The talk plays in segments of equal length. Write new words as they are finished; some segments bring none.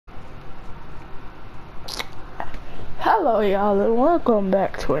Hello y'all and welcome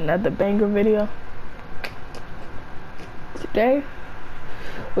back to another banger video. Today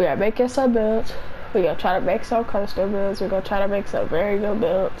we are making some builds. We're gonna try to make some custom builds. We're gonna try to make some very good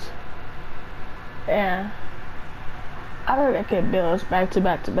builds. And I don't making builds back to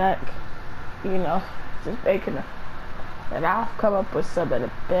back to back. You know, just making them. And I've come up with some of the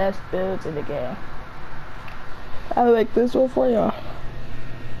best builds in the game. I'll make this one for y'all.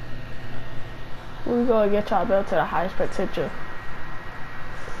 We're gonna get y'all built to the highest potential.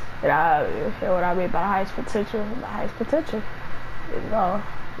 And what I mean by the highest potential, You know,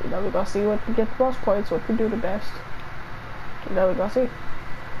 we're gonna see what can get the most points, what can do the best. We're gonna see.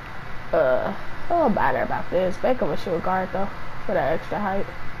 It don't matter about this. Make him a shield guard though, for that extra height.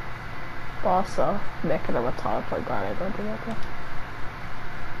 But also, making him a taller point guard ain't gonna do that though.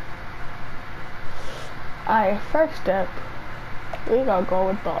 Alright, first step, we're gonna go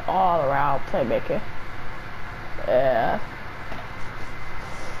with the all-around playmaking. Yeah.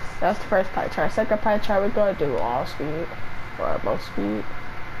 That's the first pie chart. Second pie chart, we're gonna do all speed, or most speed.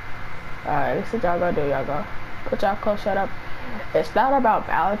 Alright, this is y'all gonna do, y'all go. Put y'all close shut up. It's not about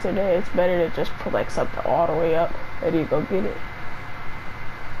balancing it, it's better to just put like something all the way up, and you go get it.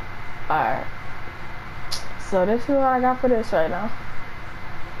 Alright. So this is what I got for this right now.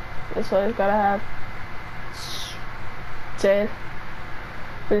 This one is gonna have 10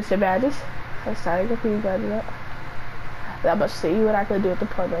 finishing badges. Let's try to get these badges up. I'm gonna see what I can do with the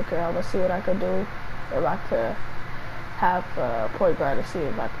playmaker. I'm gonna see what I can do if I could have a point guard to see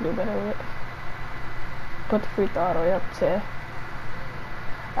if I can do better with it. Put the free throw all the way up to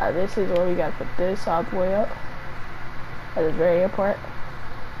 10. This is where we gotta put this all the way up. That is very important.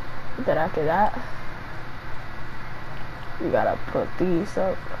 But then after that, you gotta put these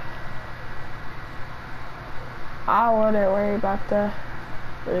up. I wouldn't worry about the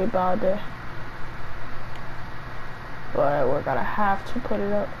rebounder, but we're gonna have to put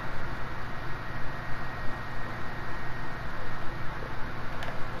it up.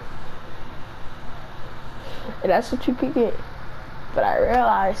 And that's what you can get. But I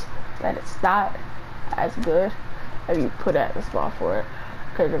realized that it's not as good if you put at the small forward,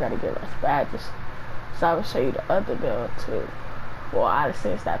 because you're gonna get less badges. So I will show you the other build too. Well,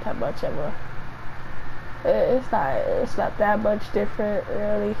 honestly, it's not that much of a. It's not that much different,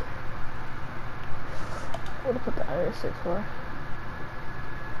 really. I'm gonna put the other 6 for.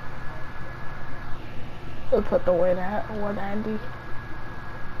 We'll put the wing at 190.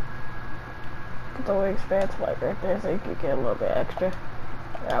 Put the wingspan to like right there so you can get a little bit extra.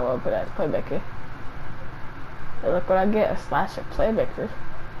 And I'm gonna put that playmaker. And look what I get, a slash of playmaker.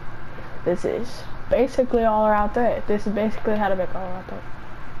 This is basically all around threat. This is basically how to make all around threat.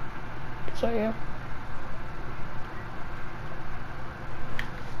 So yeah.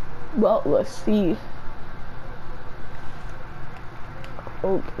 Well, let's see.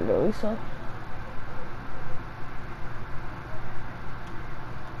 Oh, really so.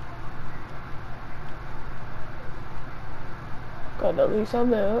 Go delete some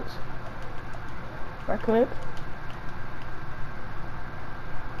builds. Right click.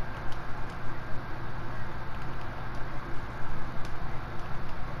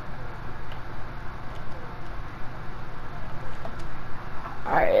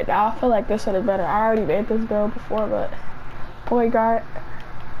 Alright, now I feel like this one is better. I already made this build before, but point guard.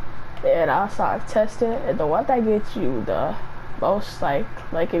 And also I've tested, and the one that gets you the most, like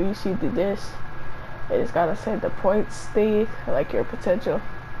if you see this, it's gotta say the points thing, like your potential.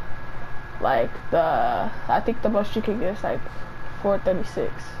 Like I think the most you can get is like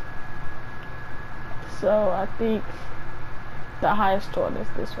 436. So I think the highest one is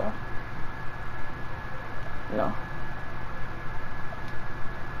this one. No.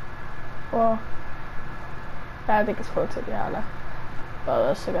 Well, I think it's 420, I don't know. Well,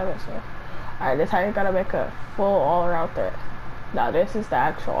 let's look at this one. Alright, this is how you gotta make a full all-around threat. Now this is the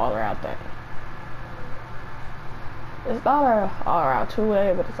actual all-around threat. It's not a all-around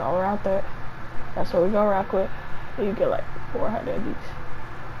two-way, but it's all-around threat. That's what we gonna rock with. You get like 400 of these.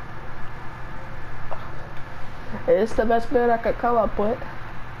 It's the best build I could come up with.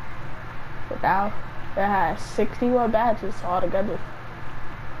 But now it has 61 badges altogether.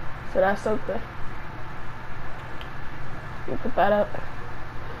 So that's something. You put that up.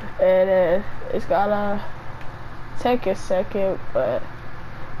 And then it's gonna take a second, but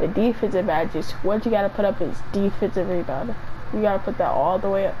the defensive badges, what you gotta put up is defensive rebounder. You gotta put that all the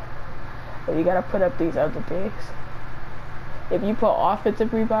way up. And you gotta put up these other things. If you put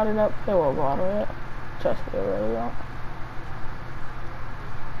offensive rebounding up, it won't go all the way up. Trust me, it really won't.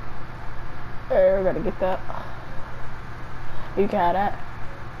 Alright, we're gonna get that. You can have that.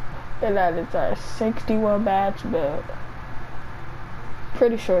 And that is our 61 badge build.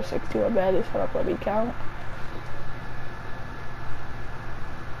 Pretty sure 61 badges. Hold up, let me count.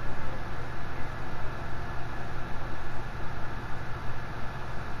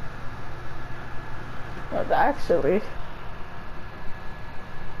 But actually,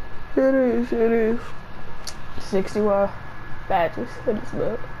 it is 61 badges in this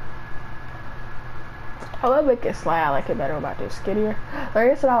build. I love make it slide. I like it better about this skinnier. Like I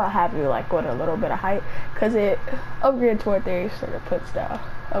guess I'll have you like with a little bit of height, cause it upgrades more things than it puts down.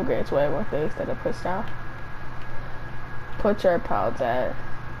 Upgrades way more things than it puts down. Put your pounds at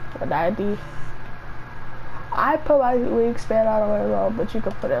 90. I put my wingspan all the way low, but you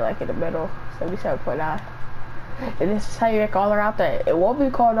can put it like in the middle, 77.9. And this is how you make all around threat. It won't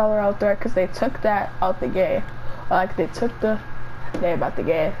be called all around threat because they took that out the game. Like they took the name out the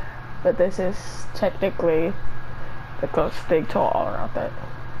game. But this is technically the closest thing to all around threat.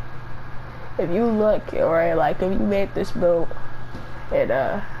 If you look, right, like if you made this build in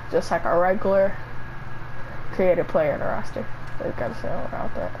just like a regular creative player in the roster, it's gotta say all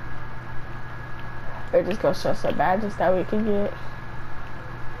around threat. It just goes to some badges that we can get.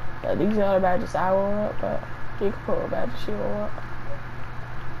 These are the badges I want, but you can put what badges you want.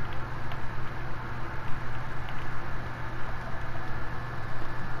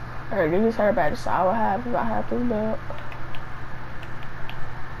 Alright, these are the badges I would have if I had this build.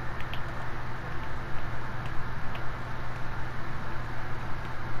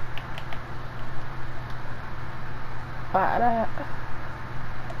 Alright, that.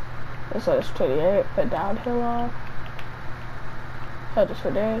 So it's 28, put downhill on. So just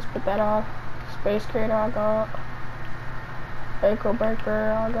for days, put that on. Space Creator, I'll go. Ankle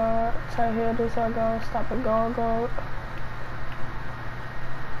Breaker, I'll go. Tight handles, I'll go. Stop and go, I'll go.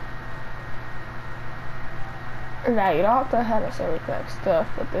 Now you don't have to have the same exact stuff,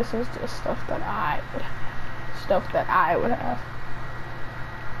 but this is just stuff that I would have.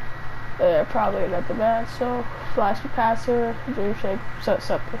 Yeah, probably nothing bad. So flashy passer, dream shape,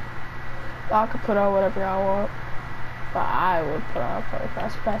 something. I could put on whatever I want, but I would put on probably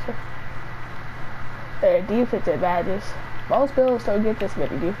flashy passer. And defensive badges. Most builds don't get this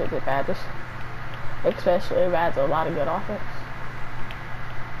many defensive badges, especially if it has a lot of good offense.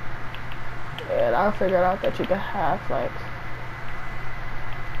 And I figured out that you can have like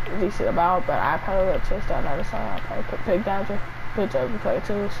a decent amount, but I probably would chase down other side. I'll probably put Big Dodger, put Joker play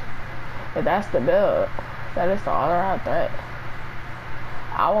tools. And that's the build. That is the all around threat.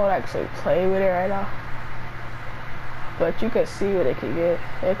 I won't actually play with it right now, but you can see what it can get.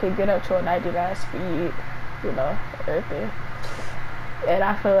 It can get up to a 99 speed, you know, everything. And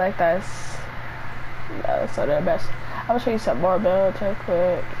I feel like that's, you know, some of the best. I'm gonna show you some more builds real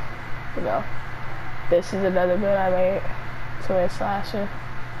quick. You know, this is another build I made. Twin slasher.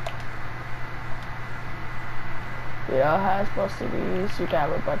 You know how it's supposed to be used. You can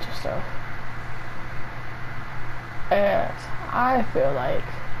have a bunch of stuff. And I feel like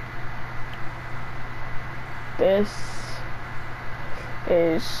this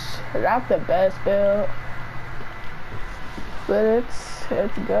is not the best build, but it's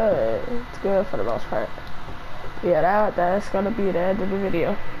good. It's good for the most part. Yeah, that's gonna be the end of the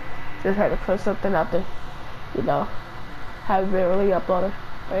video. Just had to put something out there, you know. Haven't been really uploading,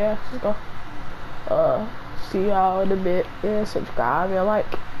 but yeah, let's go. See y'all in a bit. Yeah, subscribe and like.